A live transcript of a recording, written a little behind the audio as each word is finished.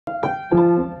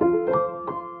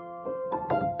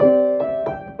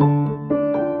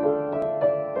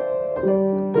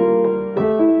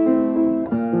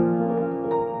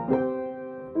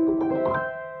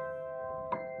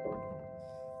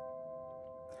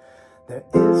There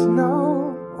is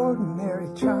no ordinary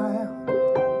child.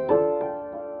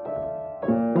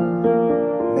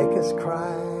 Make us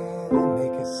cry, they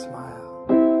make us smile.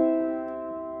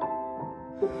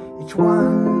 Each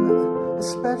one a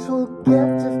special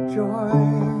gift of joy.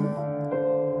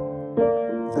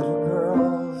 Little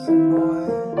girls and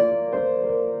boys.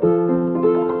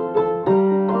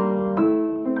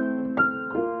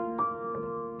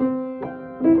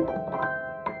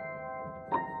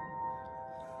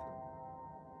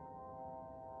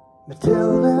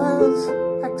 Matilda's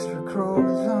extra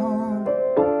chromosome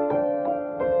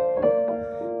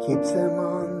keeps them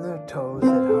on their toes at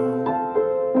home.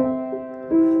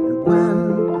 And when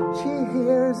she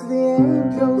hears the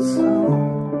angels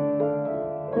song,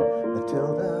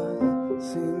 Matilda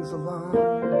sings along.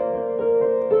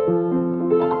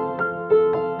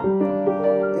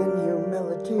 In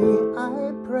humility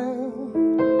I pray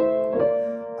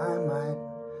I might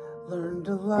learn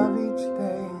to love each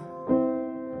day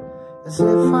as if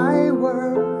I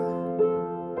were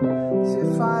a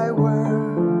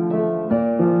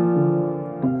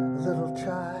little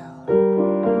child.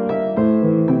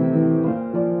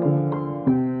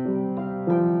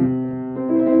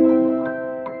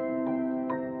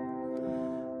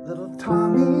 Little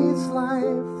Tommy's life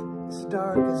is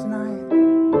dark as night,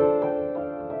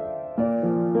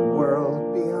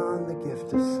 world beyond the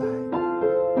gift of sight.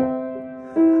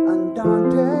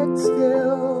 Undaunted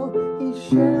still, he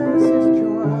shares his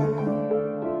joy,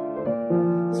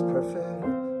 his perfect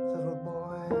little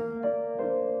boy.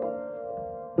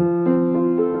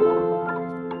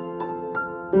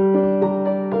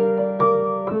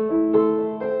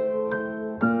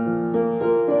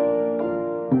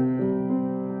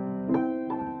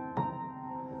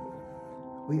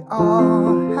 We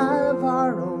all have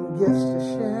our own gifts to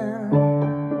share.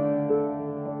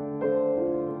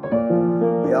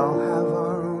 We all have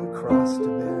our own cross to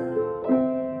bear.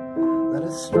 Let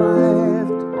us strive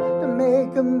to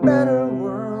make a better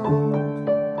world,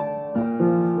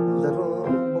 little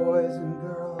boys and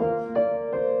girls.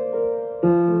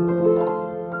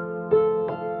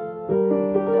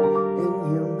 In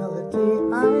humility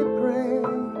I pray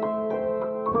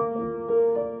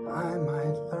I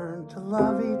might learn to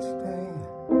love each day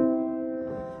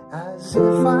as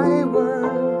if I